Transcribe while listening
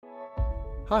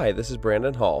Hi, this is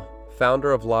Brandon Hall,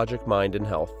 founder of Logic Mind and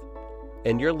Health,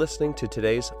 and you're listening to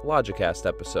today's Logicast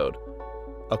episode,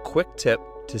 a quick tip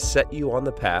to set you on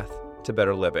the path to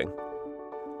better living.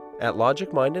 At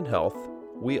Logic Mind and Health,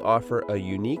 we offer a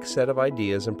unique set of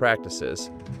ideas and practices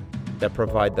that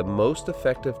provide the most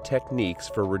effective techniques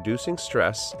for reducing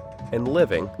stress and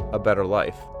living a better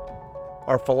life.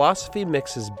 Our philosophy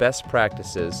mixes best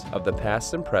practices of the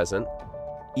past and present,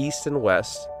 East and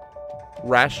West,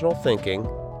 rational thinking,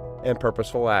 and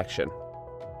purposeful action.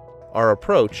 Our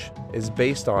approach is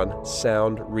based on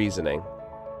sound reasoning.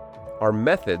 Our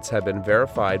methods have been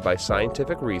verified by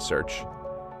scientific research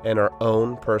and our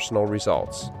own personal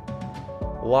results.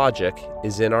 Logic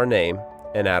is in our name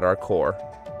and at our core.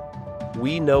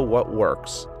 We know what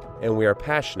works, and we are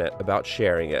passionate about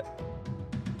sharing it.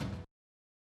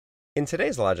 In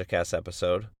today's Logicast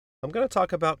episode, I'm going to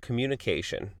talk about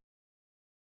communication.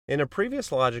 In a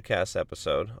previous Logicast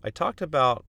episode, I talked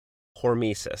about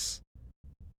hormesis,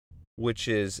 which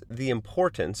is the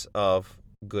importance of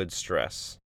good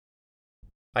stress.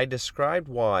 I described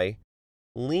why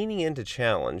leaning into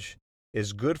challenge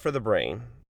is good for the brain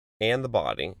and the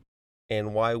body,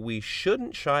 and why we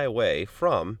shouldn't shy away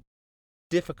from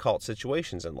difficult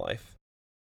situations in life.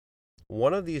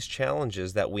 One of these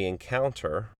challenges that we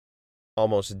encounter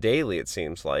almost daily, it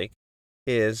seems like,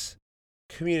 is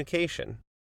communication,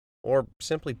 or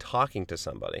simply talking to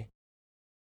somebody.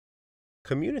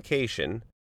 Communication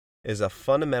is a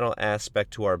fundamental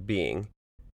aspect to our being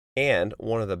and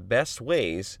one of the best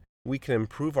ways we can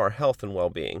improve our health and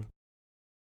well-being.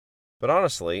 But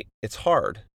honestly, it's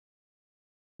hard.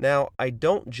 Now, I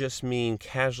don't just mean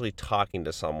casually talking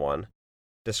to someone,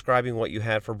 describing what you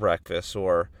had for breakfast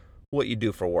or what you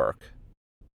do for work.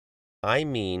 I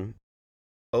mean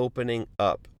opening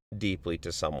up deeply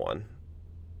to someone.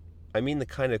 I mean the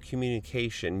kind of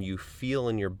communication you feel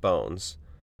in your bones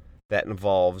that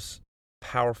involves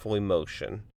powerful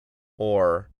emotion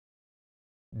or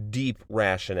deep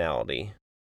rationality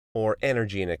or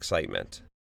energy and excitement.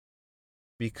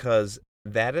 Because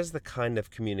that is the kind of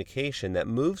communication that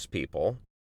moves people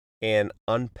and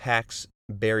unpacks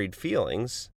buried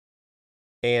feelings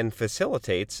and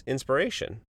facilitates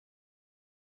inspiration.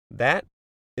 That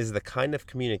is the kind of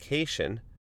communication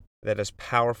that has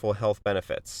powerful health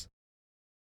benefits.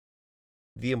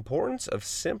 The importance of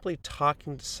simply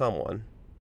talking to someone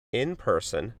in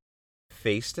person,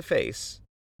 face to face,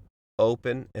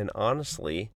 open and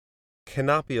honestly,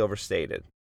 cannot be overstated.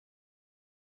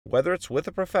 Whether it's with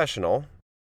a professional,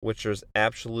 which there's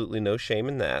absolutely no shame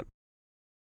in that,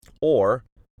 or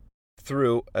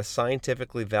through a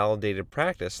scientifically validated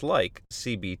practice like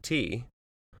CBT,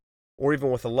 or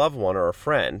even with a loved one or a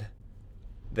friend,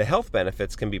 the health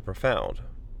benefits can be profound.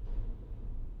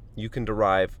 You can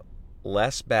derive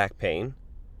less back pain,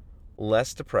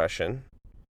 less depression,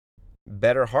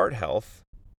 better heart health,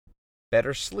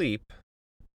 better sleep,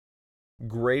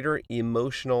 greater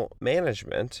emotional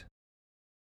management,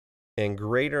 and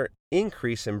greater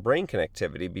increase in brain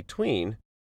connectivity between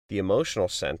the emotional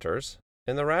centers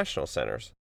and the rational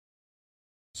centers.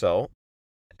 So,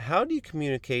 how do you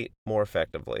communicate more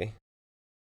effectively?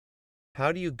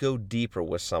 How do you go deeper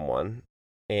with someone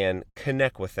and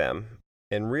connect with them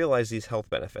and realize these health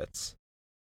benefits?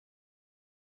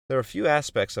 There are a few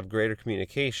aspects of greater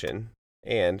communication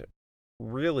and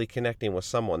really connecting with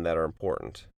someone that are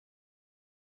important.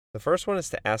 The first one is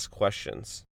to ask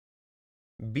questions.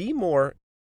 Be more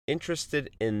interested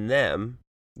in them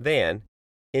than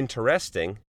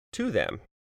interesting to them.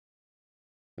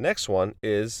 The next one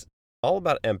is all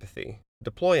about empathy.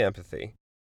 Deploy empathy.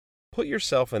 Put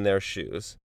yourself in their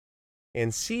shoes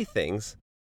and see things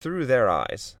through their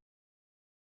eyes.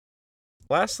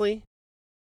 Lastly,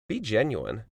 be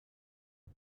genuine.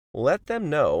 Let them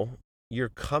know you're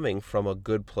coming from a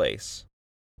good place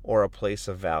or a place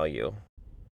of value,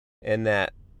 and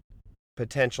that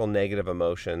potential negative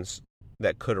emotions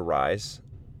that could arise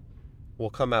will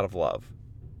come out of love.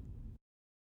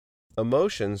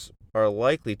 Emotions are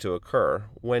likely to occur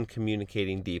when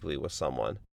communicating deeply with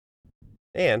someone,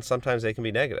 and sometimes they can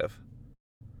be negative.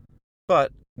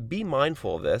 But be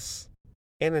mindful of this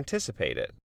and anticipate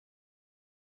it.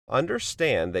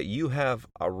 Understand that you have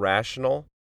a rational,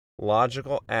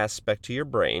 logical aspect to your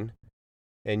brain,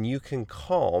 and you can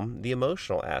calm the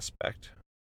emotional aspect,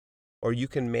 or you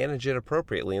can manage it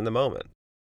appropriately in the moment.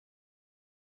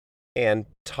 And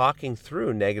talking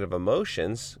through negative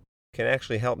emotions can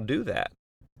actually help do that.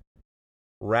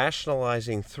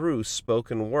 Rationalizing through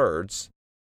spoken words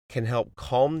can help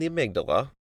calm the amygdala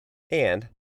and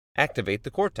activate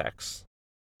the cortex.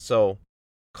 So,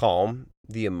 calm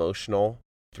the emotional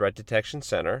threat detection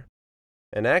center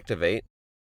and activate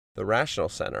the rational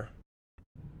center.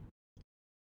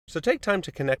 So take time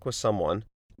to connect with someone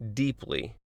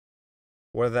deeply,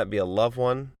 whether that be a loved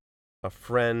one, a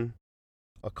friend,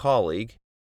 a colleague,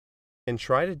 and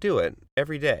try to do it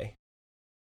every day.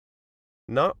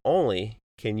 Not only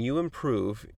can you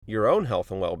improve your own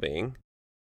health and well-being,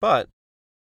 but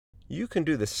you can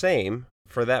do the same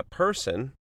for that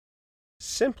person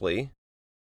simply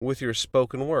with your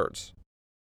spoken words.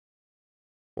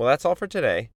 Well, that's all for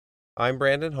today. I'm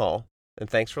Brandon Hall, and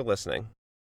thanks for listening.